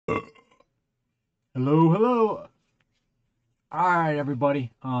Hello, hello. All right,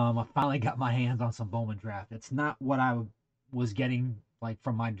 everybody. I finally got my hands on some Bowman draft. It's not what I was getting like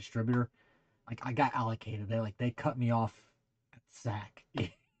from my distributor. Like I got allocated. They cut me off at the sack.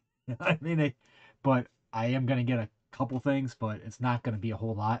 I mean but I am gonna get a couple things, but it's not gonna be a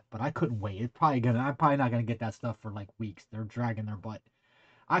whole lot. But I couldn't wait. I'm probably not gonna get that stuff for like weeks. They're dragging their butt.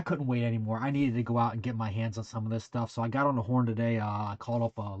 I couldn't wait anymore. I needed to go out and get my hands on some of this stuff. So I got on the horn today. I called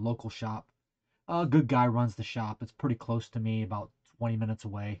up a local shop. A good guy runs the shop. It's pretty close to me, about 20 minutes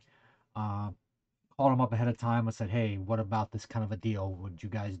away. Uh, Called him up ahead of time. I said, "Hey, what about this kind of a deal? Would you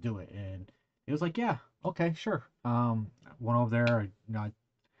guys do it?" And he was like, "Yeah, okay, sure." Went over there,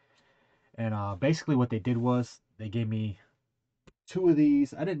 and basically what they did was they gave me two of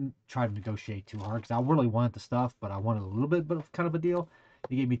these. I didn't try to negotiate too hard because I really wanted the stuff, but I wanted a little bit of kind of a deal.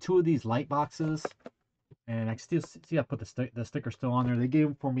 They gave me two of these light boxes, and I still see I put the sticker still on there. They gave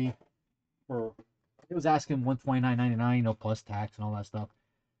them for me for it was asking 129.99, plus tax and all that stuff.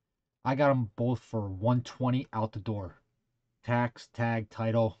 I got them both for 120 out the door. Tax, tag,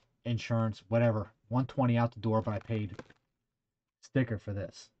 title, insurance, whatever. 120 out the door, but I paid sticker for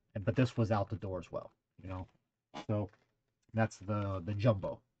this. But this was out the door as well, you know. So that's the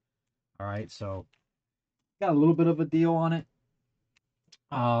jumbo. All right, so got a little bit of a deal on it.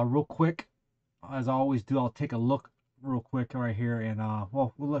 Real quick, as I always do, I'll take a look real quick right here and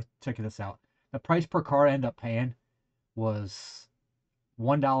well, let's check this out. The price per card I ended up paying was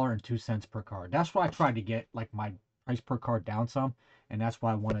 $1.02 per card. That's what I tried to get, like my price per card down some, and that's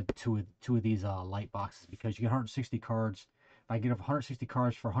why I wanted two of these light boxes, because you get 160 cards. If I get 160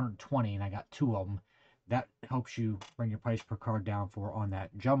 cards for 120 and I got two of them, that helps you bring your price per card down for on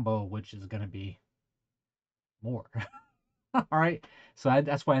that jumbo, which is going to be more. All right, so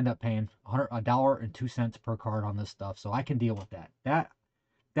that's why I end up paying $1.02 per card on this stuff, so I can deal with that.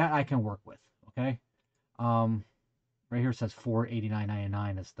 That I can work with. Okay. Um, Right here it says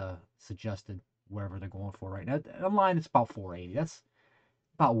 $489.99 is the suggested wherever they're going for right now. Online it's about $480. That's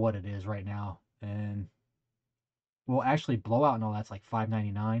about what it is right now. And well, actually blowout and all that's like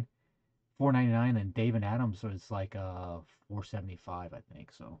 $599, $499, and Dave and Adams is like $475, I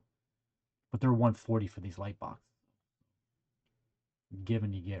think. So, but they're $140 for these light boxes. Give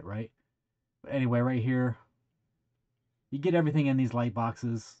and you get, right? But anyway, right here, you get everything in these light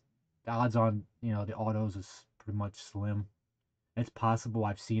boxes. The odds on, the autos is pretty much slim. It's possible.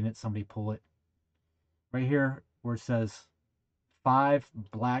 I've seen it. Somebody pull it. Right here where it says 5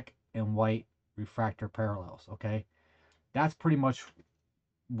 black and white refractor parallels, okay? That's pretty much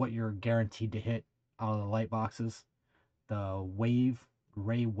what you're guaranteed to hit out of the light boxes. The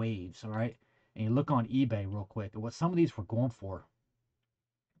gray waves, all right? And you look on eBay real quick at what some of these were going for.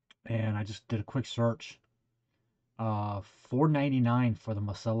 And I just did a quick search. $4.99 for the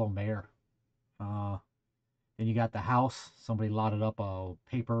Marcelo Mayer. Then you got the house. Somebody lotted up a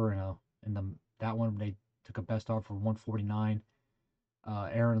paper and that one they took a best offer for $149.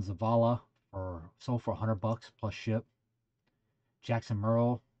 Aaron Zavala sold for $100 plus ship. Jackson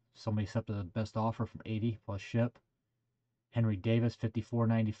Merle, somebody accepted the best offer from $80 plus ship. Henry Davis,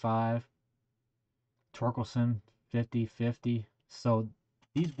 $54.95. Torkelson, $50.50. So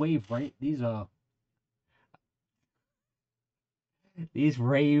these these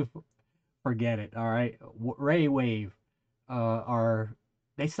rave, forget it. All right, Ray Wave, are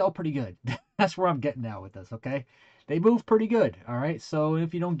they sell pretty good. That's where I'm getting at with this. Okay, they move pretty good. All right, so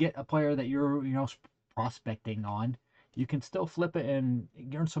if you don't get a player that you're prospecting on, you can still flip it and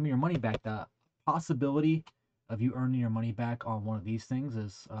earn some of your money back. The possibility of you earning your money back on one of these things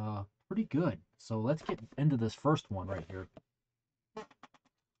is pretty good. So let's get into this first one right here.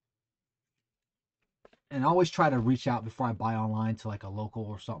 And I always try to reach out before I buy online to like a local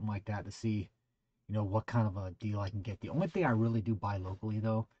or something like that to see, what kind of a deal I can get. The only thing I really do buy locally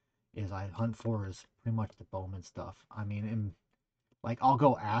though is I hunt for is pretty much the Bowman stuff. I mean, and like I'll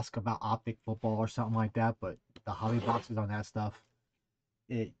go ask about optic football or something like that, but the hobby boxes on that stuff,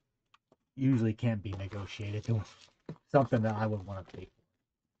 it usually can't be negotiated to something that I would want to pay for.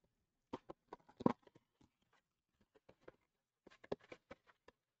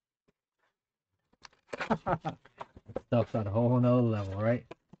 Stuff's at a whole nother level, right?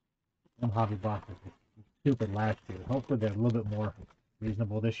 Them hobby boxes were stupid last year. Hopefully they're a little bit more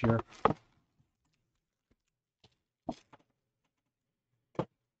reasonable this year.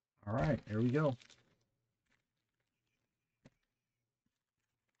 All right, here we go.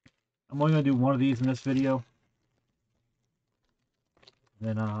 I'm only gonna do one of these in this video.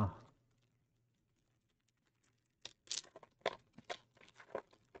 Then I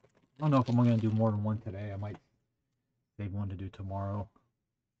don't know if I'm going to do more than one today. I might save one to do tomorrow.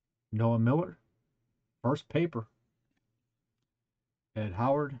 Noah Miller, First paper. Ed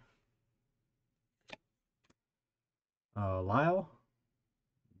Howard. Lyle.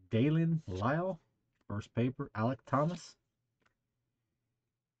 Dalen Lyle. First paper. Alec Thomas.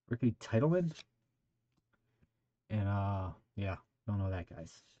 Ricky Titleman. And yeah, don't know that,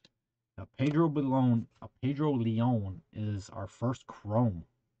 guys. Now Pedro Leon is our first chrome.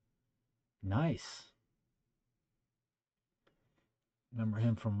 Nice. Remember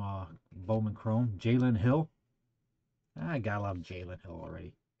him from Bowman Chrome. Jalen Hill. I got a lot of Jalen Hill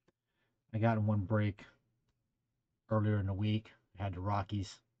already. I got in one break earlier in the week. Had the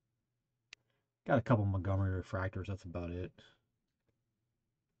Rockies. Got a couple Montgomery refractors. That's about it.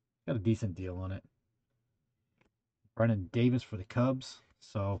 Got a decent deal on it. Brennan Davis for the Cubs.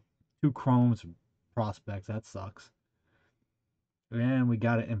 So 2 chromes prospects. That sucks. And we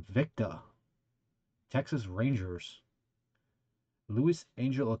got an Invicta. Texas Rangers. Luis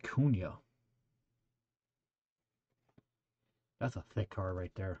Angel Acuna. That's a thick card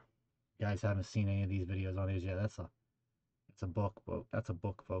right there. You guys haven't seen any of these videos on these yet. That's a book. That's a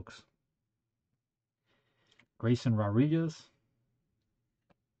book, folks. Grayson Rodriguez.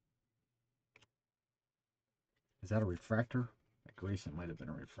 Is that a refractor? Grayson might have been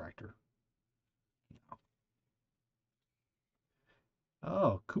a refractor. No.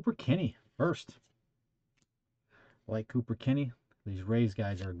 Oh, Cooper Kinney first. Like Cooper Kinney. These Rays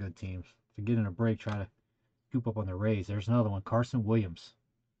guys are a good team. To get in a break, try to scoop up on the Rays. There's another one. Carson Williams.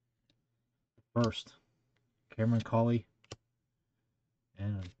 First. Cameron Cawley.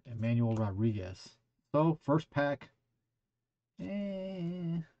 And Emmanuel Rodriguez. So, first pack.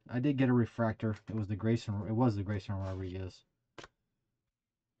 I did get a refractor. It was the Grayson Rodriguez.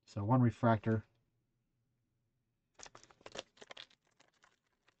 So, 1 refractor.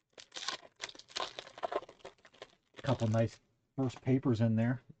 A couple nice first papers in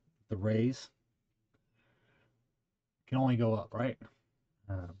there. The Rays. Can only go up, right?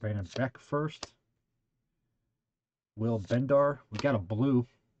 Brandon Beck first. Will Bendar. We got a blue.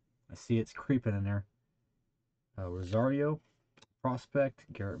 I see it's creeping in there. Rosario. Prospect.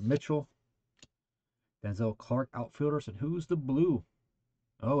 Garrett Mitchell. Denzel Clark outfielders. And who's the blue?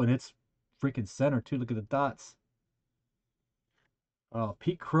 Oh, and it's freaking center too. Look at the dots.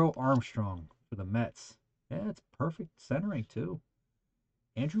 Pete Crow Armstrong for the Mets. Yeah, it's perfect centering too.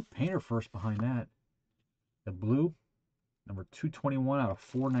 Andrew Painter first behind that. The blue. Number 221 out of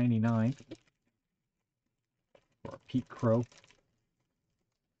 499. For Pete Crow.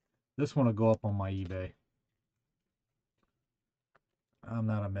 This one will go up on my eBay. I'm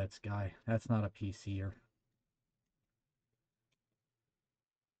not a Mets guy. That's not a PC'er.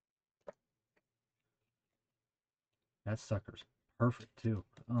 That sucker's perfect too.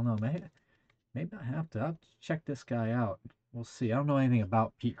 I don't know. Maybe I have to. I'll check this guy out. We'll see. I don't know anything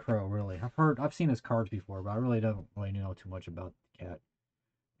about Pete Crow really. I've seen his cards before, but I really don't really know too much about the cat.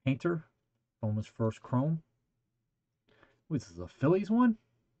 Painter, Bowman's first chrome. This is a Phillies one.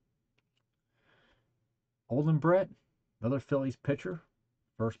 Olden Brett, another Phillies pitcher,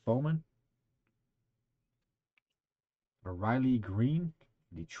 first Bowman. Riley Green,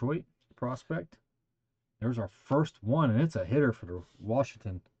 Detroit prospect. There's our first one, and it's a hitter for the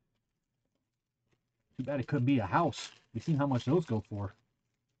Washington. Too bad it couldn't be a house. We've seen how much those go for.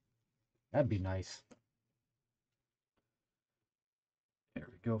 That'd be nice. There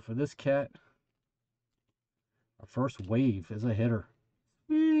we go for this cat. Our first wave is a hitter.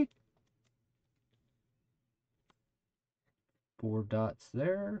 Sweet. 4 dots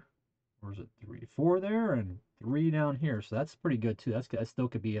there. Or is it 3? 4 there and 3 down here. So that's pretty good too. That still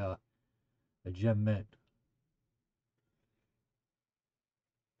could be a gem mint.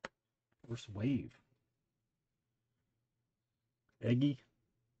 First wave. Eggy.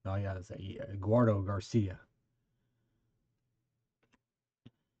 Oh yeah, it's Eduardo Garcia.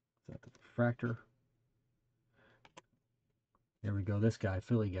 Is that the refractor? There we go. This guy,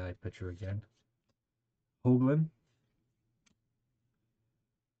 Philly guy, pitcher again. Hoagland.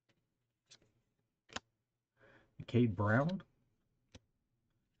 Cade Brown.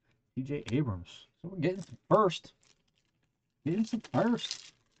 TJ Abrams. So we're getting some first. Getting some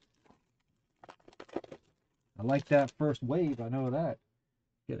first. I like that first wave. I know that.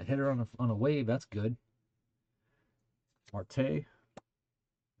 Get a hitter on a wave. That's good. Marte.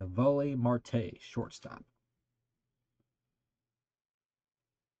 Navole Marte. Shortstop.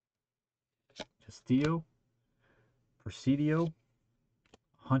 Castillo. Presidio.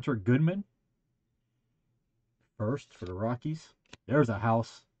 Hunter Goodman. First for the Rockies. There's a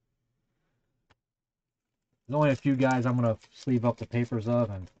house. There's only a few guys I'm going to sleeve up the papers of.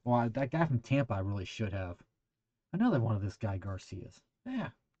 And well, that guy from Tampa I really should have. Another one of this guy Garcia's. Yeah.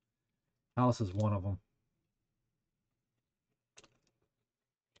 House is one of them.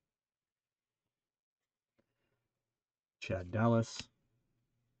 Chad Dallas.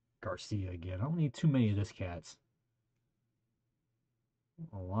 Garcia again. I don't need too many of this cats.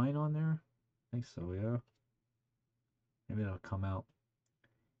 A line on there? I think so, yeah. Maybe that'll come out.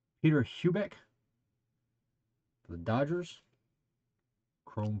 Peter Hubeck for the Dodgers.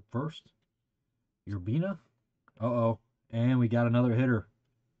 Chrome first. Urbina. Uh-oh. And we got another hitter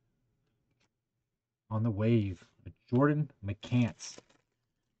on the wave. Jordan McCants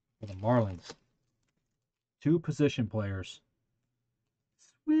for the Marlins. 2 position players.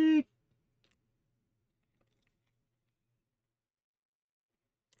 Sweet.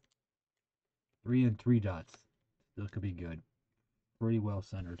 Three and 3 dots. This could be good. Pretty well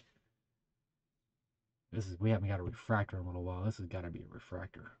centered. We haven't got a refractor in a little while. This has got to be a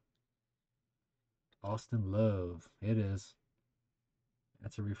refractor. Austin Love. It is.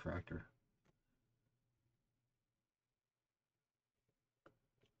 That's a refractor.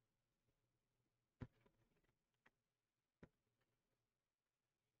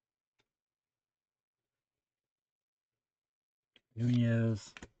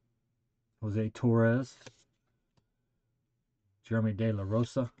 Nunez. Jose Torres. Jeremy De La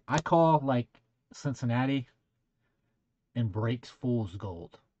Rosa. I call like Cincinnati and breaks fool's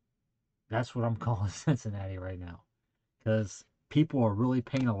gold. That's what I'm calling Cincinnati right now. Because people are really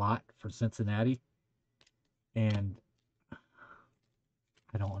paying a lot for Cincinnati. And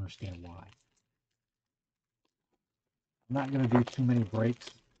I don't understand why. I'm not going to do too many breaks.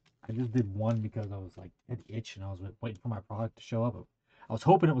 I just did one because I was like had itch and I was waiting for my product to show up. I was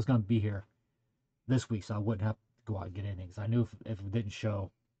hoping it was going to be here this week so I wouldn't have to go out and get anything. Because I knew if it didn't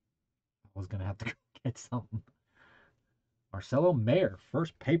show, I was going to have to go get something. Marcelo Mayer,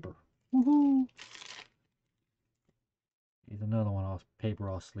 first paper. Woohoo! Here's another one off paper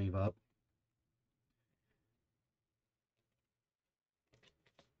I'll sleeve up.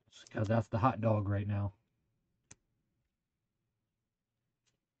 Because that's the hot dog right now.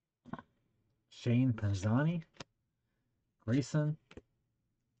 Shane Panzani. Grayson.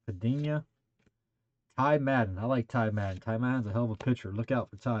 Padina. Ty Madden. I like Ty Madden. Ty Madden's a hell of a pitcher. Look out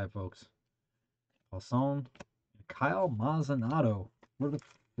for Ty, folks. Alson. Kyle Mazzanato. For the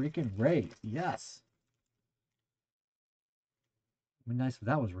freaking Rays. Yes. It'd be nice if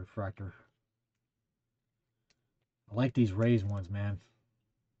that was a refractor. I like these Rays ones, man.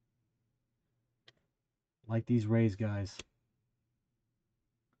 I like these Rays guys.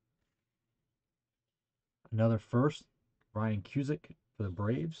 Another first. Ryan Cusick for the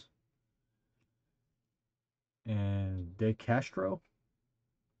Braves. And De Castro.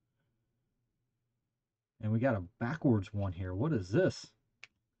 And we got a backwards one here. What is this?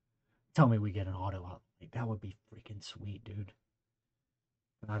 Tell me we get an auto out. Like, that would be freaking sweet, dude.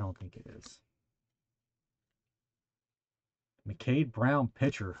 But I don't think it is. McCade Brown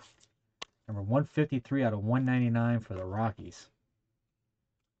pitcher. Number 153 out of 199 for the Rockies.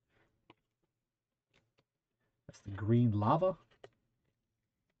 That's the green lava.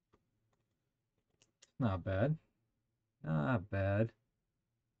 Not bad. Not bad.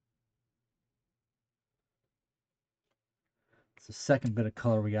 It's the second bit of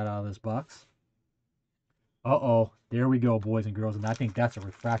color we got out of this box. Uh-oh. There we go, boys and girls. And I think that's a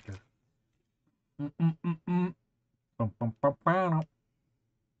refractor.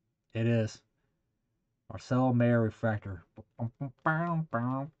 It is. Marcelo Mayer refractor.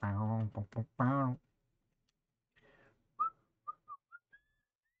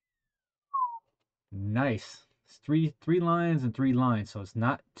 Nice. It's three lines and 3 lines, so it's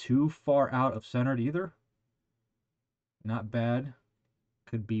not too far out of centered either. Not bad.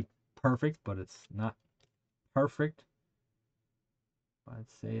 Could be perfect, but it's not perfect. I'd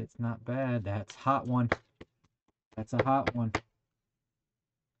say it's not bad. That's hot one. That's a hot one.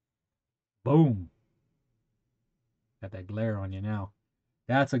 Boom. Got that glare on you now.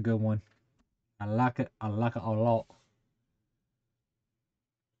 That's a good one. I like it. I like it a lot.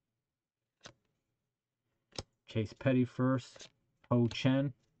 Chase Petty first. Ho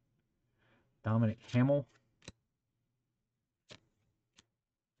Chen. Dominic Hamill.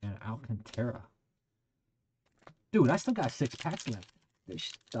 And Alcantara. Dude, I still got 6 packs left. This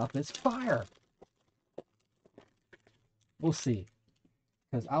stuff is fire. We'll see.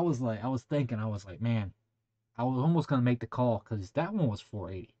 Because I was thinking, man, I was almost going to make the call because that one was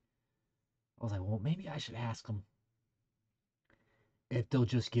 480. I was like, well, maybe I should ask them if they'll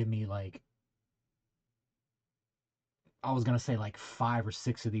just give me like, I was going to say like 5 or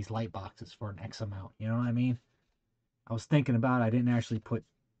 6 of these light boxes for an X amount. You know what I mean? I was thinking about it. I didn't actually put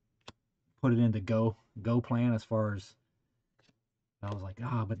it into go plan as far as, I was like,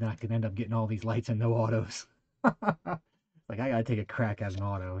 but then I could end up getting all these lights and no autos. Like, I got to take a crack at an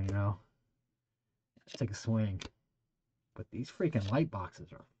auto, you know? Let's take a swing. but these freaking light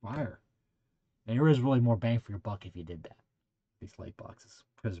boxes are fire. And there is really more bang for your buck if you did that. These light boxes,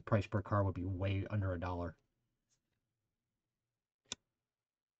 because the price per card would be way under $1.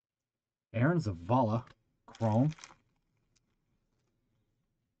 Aaron Zavala, Chrome.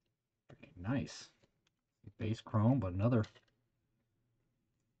 Freaking nice. Base Chrome, but another.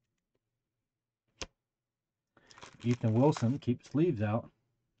 Ethan Wilson, keep sleeves out.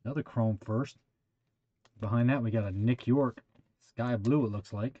 Another Chrome first. Behind that, we got a Nick York. Sky blue, it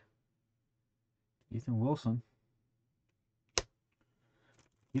looks like. Ethan Wilson.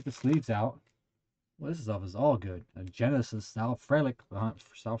 Keep the sleeves out. Well, this stuff is all good. A Genesis Sal Frelick.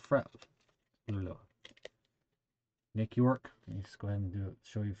 Nick York. Let's go ahead and do it.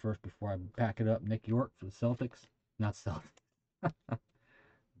 Show you first before I pack it up. Nick York for the Celtics. Not Celtics.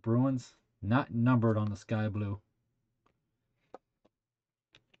 Bruins. Not numbered on the sky blue.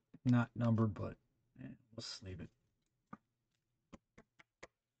 Not numbered, but let's leave it.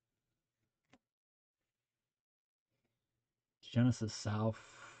 Genesis Sal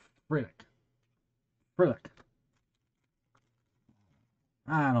Frelick.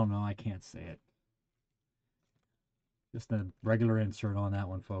 I don't know. I can't say it. Just a regular insert on that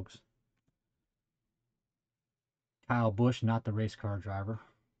one, folks. Kyle Busch, not the race car driver.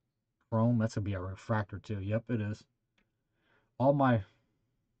 Chrome, that's going to be a refractor too. Yep, it is. I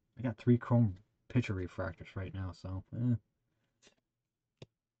got 3 Chrome pitcher refractors right now, so.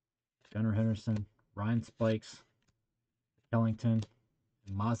 Gunnar Henderson, Ryan Spikes, Kellington,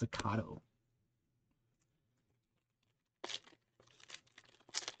 and Mazzucato.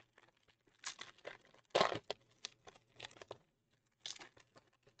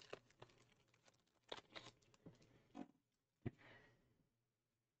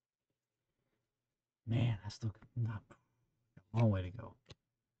 Man, that's still not a long way to go.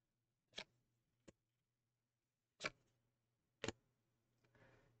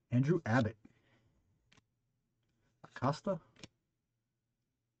 Andrew Abbott. Acosta.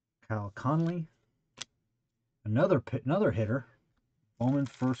 Kyle Conley. Another hitter. Bowman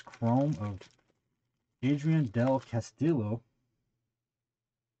first Chrome of Adrian Del Castillo.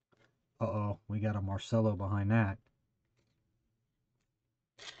 Uh-oh, we got a Marcelo behind that.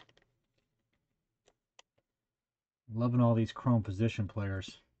 Loving all these Chrome position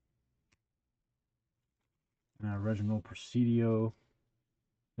players. Reginald Presidio.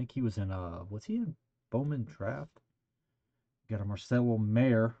 I think he was in, was he in Bowman draft? Got a Marcelo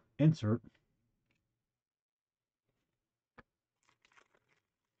Mayer insert.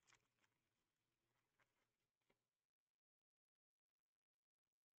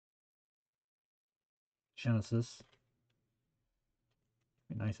 Genesis.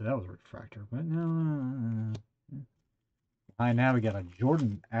 Be nice if that was a refractor, but no. Behind now we got a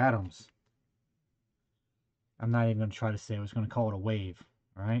Jordan Adams. I'm not even going to try to say it. I was going to call it a wave.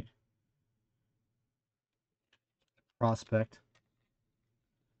 All right. Prospect.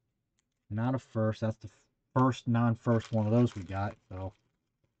 Not a first. That's the first non-first one of those we got. So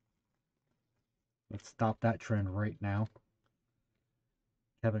let's stop that trend right now.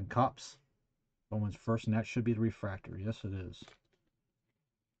 Kevin Kopps. Bowman's first, and that should be the refractor. Yes, it is.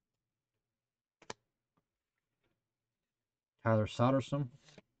 Tyler Soderstrom.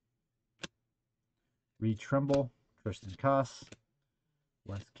 Reed Trimble. Tristan Koss.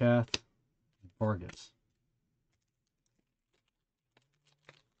 Wes Kath. Vargas.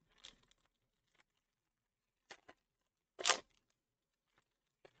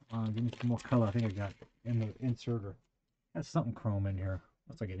 Give me some more color. I think I got in the insert or that's something Chrome in here.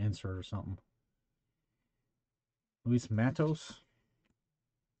 Looks like an insert or something. Luis Matos.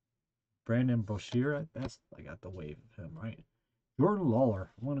 Brandon Boshier. I got the wave of him, right? Jordan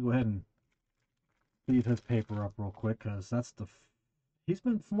Lawler. I want to go ahead and leave his paper up real quick because that's he's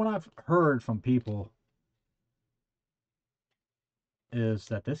been, from what I've heard from people, is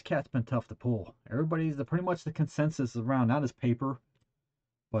that this cat's been tough to pull. Pretty much the consensus around, not his paper,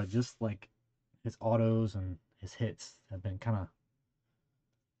 but just like his autos and his hits have been kind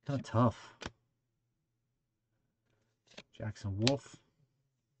of tough. Jackson Wolf,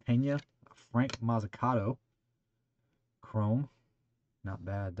 Pena, Frank Mazzucato, Chrome, not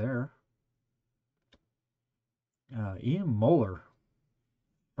bad there. Ian Moeller,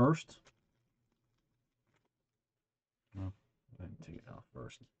 first. No, I didn't take it out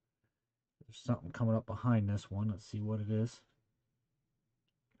first. There's something coming up behind this one. Let's see what it is.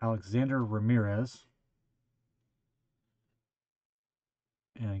 Alexander Ramirez.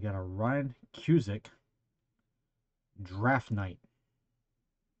 And I got a Ryan Cusick Draft Night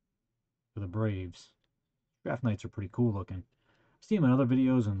for the Braves. Draft Nights are pretty cool looking. I've seen them in other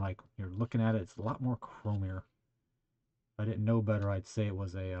videos, and like you're looking at it, it's a lot more chromier. I didn't know better, I'd say it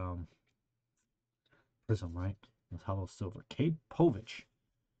was a prism, right? It's hollow silver. Cade Povich.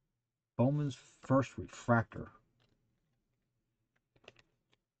 Bowman's first refractor.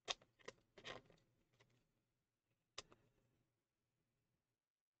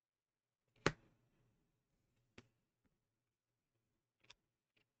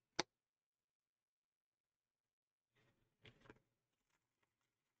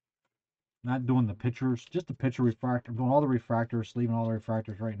 Not doing the pitchers, just the pitcher refractor. I'm doing all the refractors, leaving all the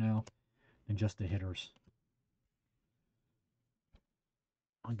refractors right now, and just the hitters.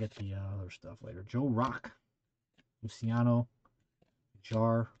 I'll get the other stuff later. Joe Rock, Luciano,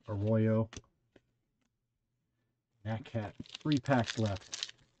 Jar, Arroyo, Nat Cat. 3 packs left.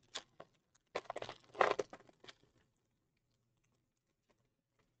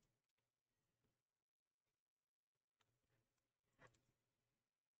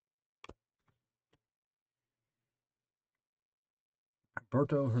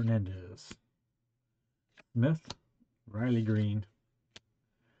 Alberto Hernandez, Smith, Riley Green,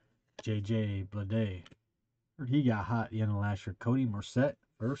 JJ Bleday. Heard he got hot at the end of last year. Cody Morset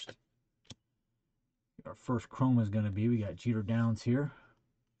first. Our first chrome is going to be, we got Jeter Downs here.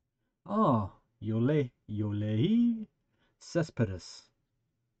 Oh, Yole Cespedes.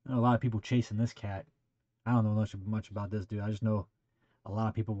 I know a lot of people chasing this cat. I don't know much about this dude. I just know a lot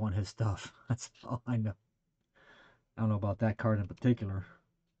of people want his stuff. That's all I know. I don't know about that card in particular.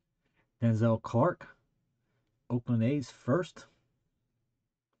 Denzel Clark, Oakland A's first.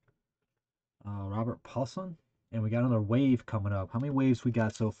 Robert Paulson. And we got another wave coming up. How many waves we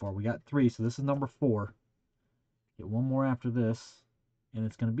got so far? We got 3, so this is number 4. Get one more after this. And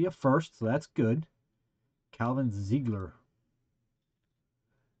it's going to be a first, so that's good. Calvin Ziegler.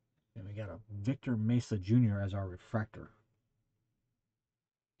 And we got a Victor Mesa Jr. as our refractor.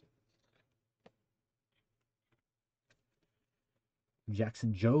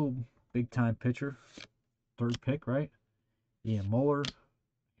 Jackson Jobe, big time pitcher. 3rd pick, right? Ian Moeller,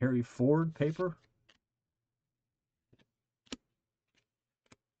 Harry Ford paper.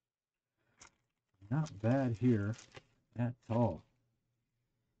 Not bad here at all.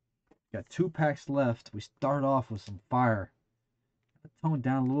 Got 2 packs left. We start off with some fire. Toned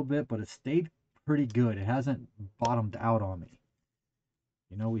down a little bit, but it stayed pretty good. It hasn't bottomed out on me.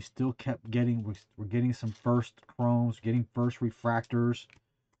 You know, we still kept getting, we're getting some first chromes, getting first refractors.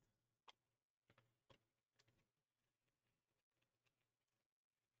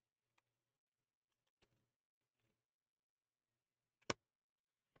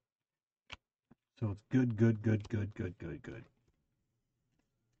 So it's good, good, good, good, good, good, good.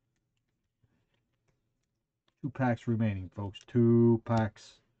 2 packs remaining, folks. 2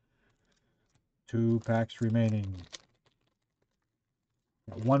 packs. 2 packs remaining.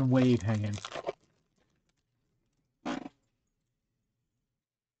 Got 1 wave hanging.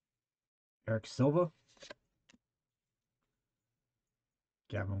 Eric Silva.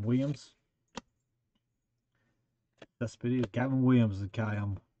 Gavin Williams. Gavin Williams is the guy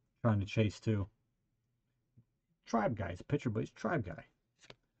I'm trying to chase too. Tribe guy. He's a pitcher, but he's a tribe guy.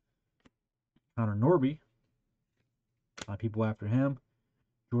 Connor Norby. A lot of people after him.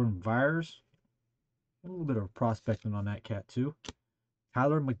 Jordan Vyers. A little bit of prospecting on that cat too.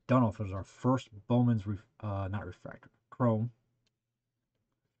 Tyler McDonough was our first Bowman's, not refractor, chrome.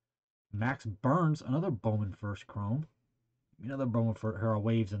 Max Burns, another Bowman first chrome. Another Bowman for her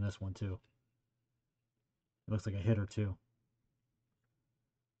waves in this one too. It looks like a hitter too.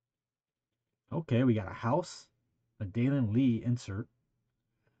 Okay, we got a house. A Dalen Lee insert.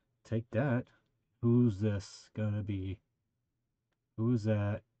 Take that. Who's this gonna be? Who's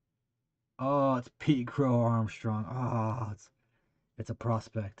that? Oh, it's Pete Crow Armstrong. Oh, it's a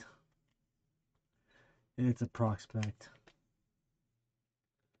prospect. It's a prospect.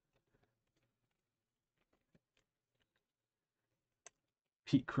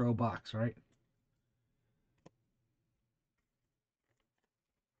 Pete Crow box, right?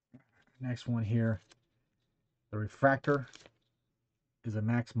 Next one here. The refractor is a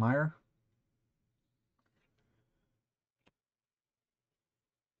Max Meyer.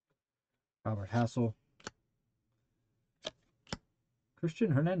 Robert Hassel.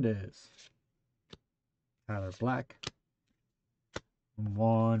 Christian Hernandez. Tyler Black.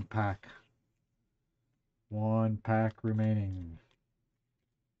 1 pack. 1 pack remaining.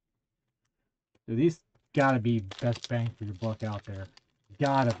 Dude, these gotta be best bang for your buck out there.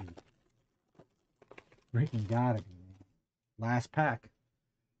 Gotta be. Freaking gotta be. Last pack.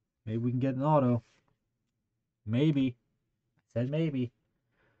 Maybe we can get an auto. Maybe. I said maybe.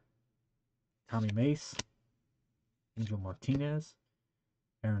 Tommy Mace. Angel Martinez.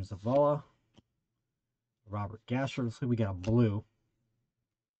 Aaron Zavala. Robert Gasser. Let's see, we got a blue.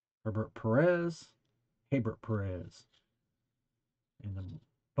 Herbert Perez. Hebert Perez. And the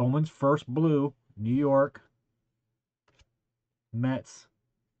Bowman's first blue. New York. Mets.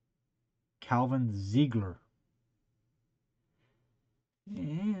 Calvin Ziegler.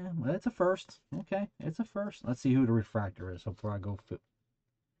 Yeah, well, it's a first. Okay, it's a first. Let's see who the refractor is before I go. I'm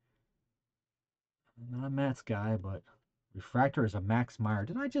not a Mets guy, but refractor is a Max Meyer.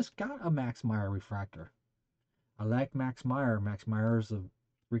 Did I just got a Max Meyer refractor? I like Max Meyer. Max Meyer is a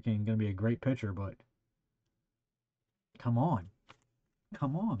freaking gonna be a great pitcher, but come on,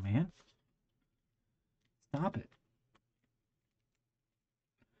 man, stop it,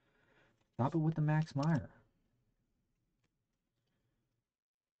 stop it with the Max Meyer.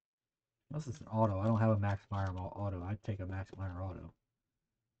 This is an auto. I don't have a Max Meyer auto. I'd take a Max Meyer auto.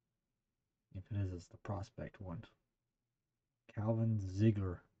 If it is, it's the prospect one. Calvin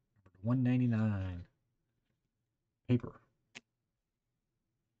Ziegler, 199. Paper.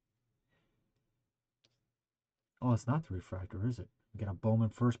 Oh, it's not the refractor, is it? We got a Bowman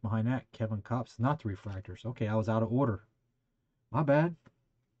first behind that. Kevin Kopps, not the refractors. Okay, I was out of order. My bad.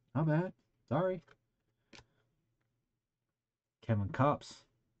 My bad. Sorry. Kevin Kopps.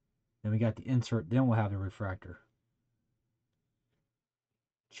 Then we got the insert. Then we'll have the refractor.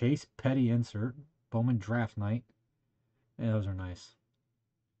 Chase Petty insert. Bowman draft night. Yeah, those are nice.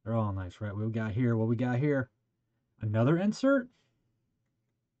 They're all nice, right? What we got here? What we got here? Another insert?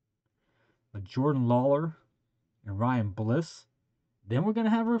 A Jordan Lawler and Ryan Bliss. Then we're going to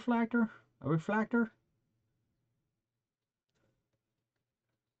have a refractor? A refractor?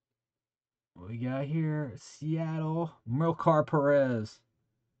 What we got here? Seattle. Milcar Perez.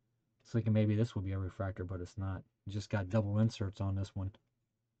 Thinking maybe this will be a refractor, but it's not. You just got double inserts on this one.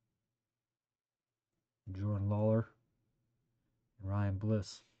 Jordan Lawler and Ryan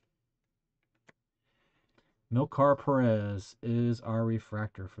Bliss. Milcar Perez is our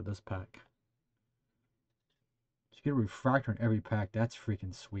refractor for this pack. You get a refractor in every pack. That's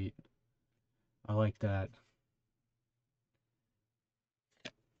freaking sweet. I like that.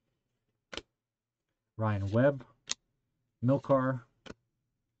 Ryan Webb, Milcar,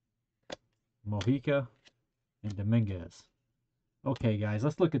 Mojica, and Dominguez. Okay, guys,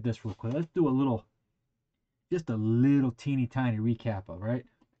 let's look at this real quick. Let's do just a little teeny tiny recap of, right?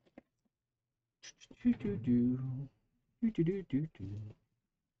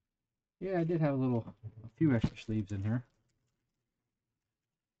 Yeah, I did have a few extra sleeves in here.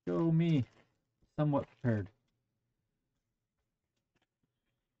 Show me somewhat prepared.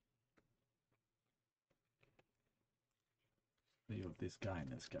 Leave with this guy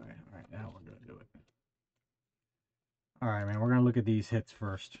and this guy. All right, now we're gonna do it. All right, man, we're gonna look at these hits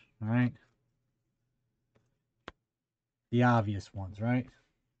first. All right, the obvious ones, right?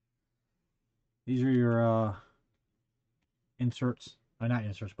 These are your inserts. Not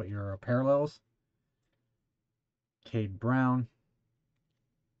inserts, but your parallels. Cade Brown.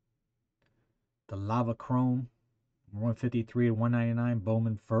 The Lava Chrome. 153 to 199.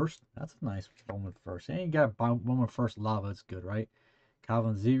 Bowman first. That's a nice Bowman first. And you got Bowman first Lava. It's good, right?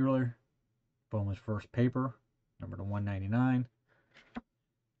 Calvin Ziegler. Bowman's first paper. Number to 199.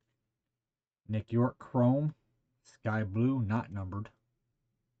 Nick York Chrome. Sky Blue. Not numbered.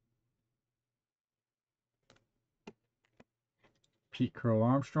 Pete Crow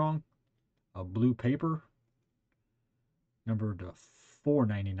Armstrong. A blue paper. Number to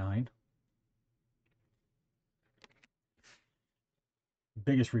 499.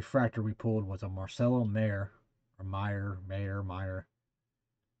 Biggest refractor we pulled was a Marcelo Mayer. Or Mayer.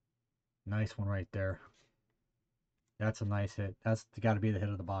 Nice one right there. That's a nice hit. That's got to be the hit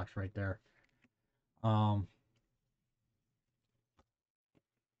of the box right there. Of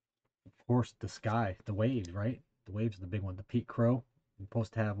course, the sky, the waves, right? The waves are the big one. The Pete Crow. We're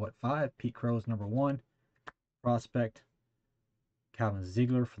supposed to have, what, 5? Pete Crow's number 1. Prospect. Calvin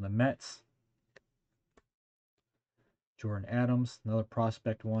Ziegler from the Mets. Jordan Adams, another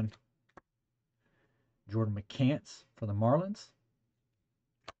prospect one. Jordan McCants for the Marlins.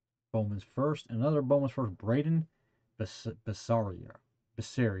 Bowman's first. Another Bowman's first. Braden Bessarier. The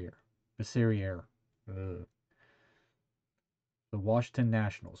Washington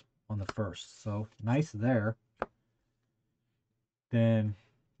Nationals on the first. So nice there. Then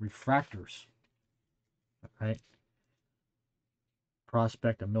refractors. Right.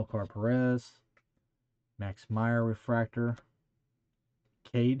 Prospect of Milcar Perez. Max Meyer refractor.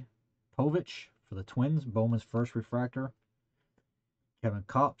 Cade Povich for the Twins. Bowman's first refractor. Kevin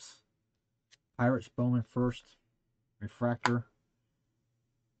Kopps. Pirates Bowman first refractor.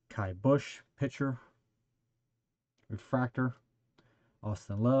 Kai Bush pitcher refractor.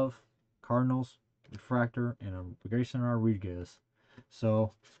 Austin Love Cardinals refractor, and a Grayson Rodriguez.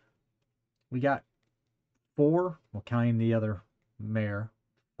 So we got 4, well, counting the other Mayor,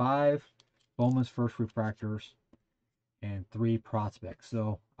 5 Bowman's first refractors, and 3 prospects.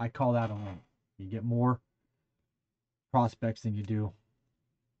 So I call that a win. You get more prospects than you do.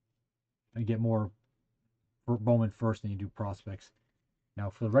 You get more Bowman first than you do prospects. Now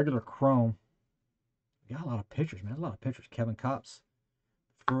for the regular Chrome, we got a lot of pitchers, man. A lot of pitchers. Kevin Kopps,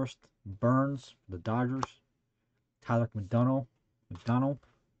 first. Burns, the Dodgers. Tyler McDonough.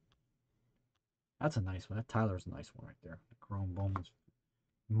 That's a nice one. That Tyler's a nice one right there. The Chrome Bowman's.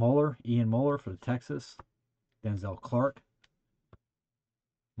 Ian Muller for the Texas. Denzel Clark.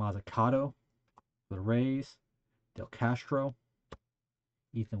 Mazzucato for the Rays. Del Castro.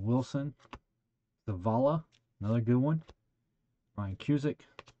 Ethan Wilson. Zavala, another good one. Ryan Cusick.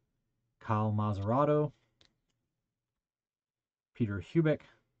 Kyle Mazzarato. Peter Hubeck.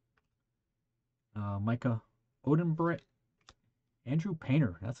 Micah Odenbrett. Andrew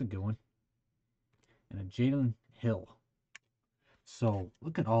Painter, that's a good one. And a Jalen Hill. So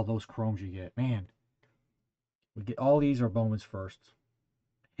look at all those chromes you get. Man, we get all these are Bowman's first.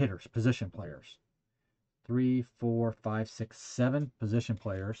 Hitters, position players. 3, 4, 5, 6, 7 position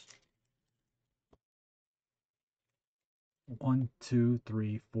players. 1, 2,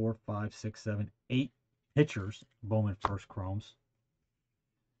 3, 4, 5, 6, 7, 8 pitchers. Bowman first chromes.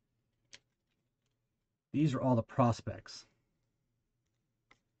 These are all the prospects.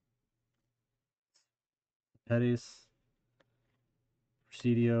 Pettis,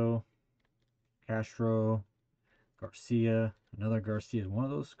 Presidio, Castro, Garcia, another Garcia. One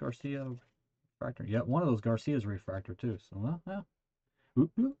of those Garcia refractor. Yep, one of those Garcia's refractor too. So, well, yeah.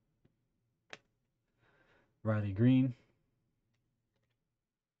 Whoop, whoop. Riley Green,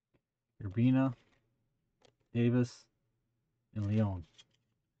 Urbina, Davis, and Leon.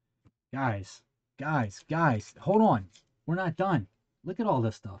 Guys, hold on. We're not done. Look at all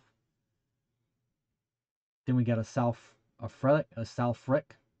this stuff. Then we got a South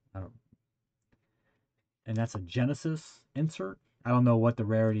Frick. And that's a Genesis insert. I don't know what the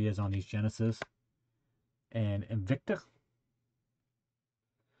rarity is on these Genesis. And Invicta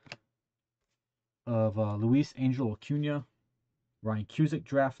of Luis Angel Acuna, Ryan Cusick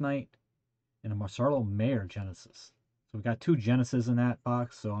draft night, and a Marcelo Mayer Genesis. So we got 2 Genesis in that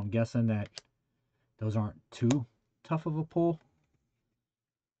box, so I'm guessing that those aren't too tough of a pull.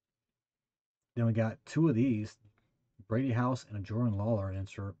 Then we got 2 of these, Brady House and a Jordan Lawler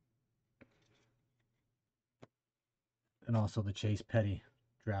insert. And also the Chase Petty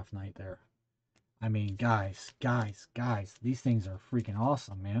draft night there. I mean, guys, these things are freaking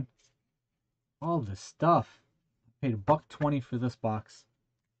awesome, man. All this stuff. I paid $1.20 for this box.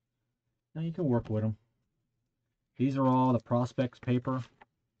 Now you can work with them. These are all the prospects paper.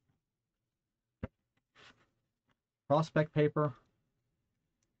 Prospect paper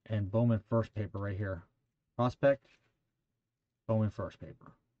and Bowman first paper right here. Prospect, Bowman first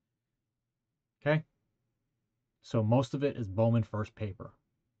paper. Okay? So most of it is Bowman first paper.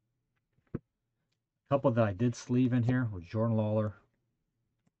 A couple that I did sleeve in here was Jordan Lawler.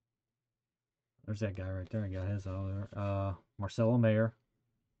 There's that guy right there. I got his over there. Marcelo Mayer.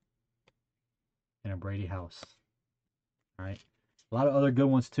 And a Brady House. Alright. A lot of other good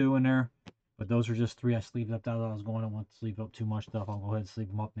ones too in there. But those are just 3 I sleeved up. That I was going to want to sleeve up too much stuff. I'll go ahead and sleeve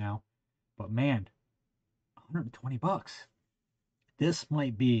them up now. But man, $120. This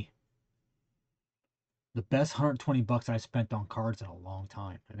might be the best $120 I spent on cards in a long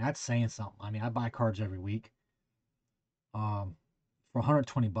time. And that's saying something. I mean, I buy cards every week. For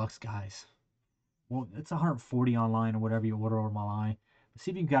 $120, guys. Well, it's $140 online or whatever you order over my line. See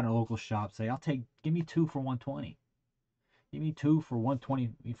if you got a local shop. Say, give me 2 for $120. Give me 2 for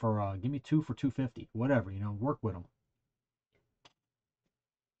 $120 give me 2 for $250. Whatever, work with them.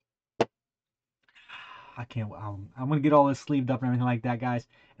 I can't. I'm gonna get all this sleeved up and everything like that, guys.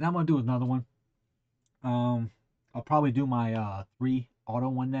 And I'm gonna do another one. I'll probably do my 3 auto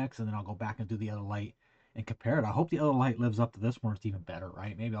one next, and then I'll go back and do the other light and compare it. I hope the other light lives up to this one. It's even better,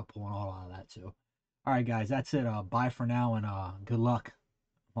 right? Maybe I'll pull an auto out of that too. All right, guys, that's it. Bye for now, and good luck.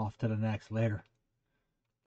 I'm off to the next. Later.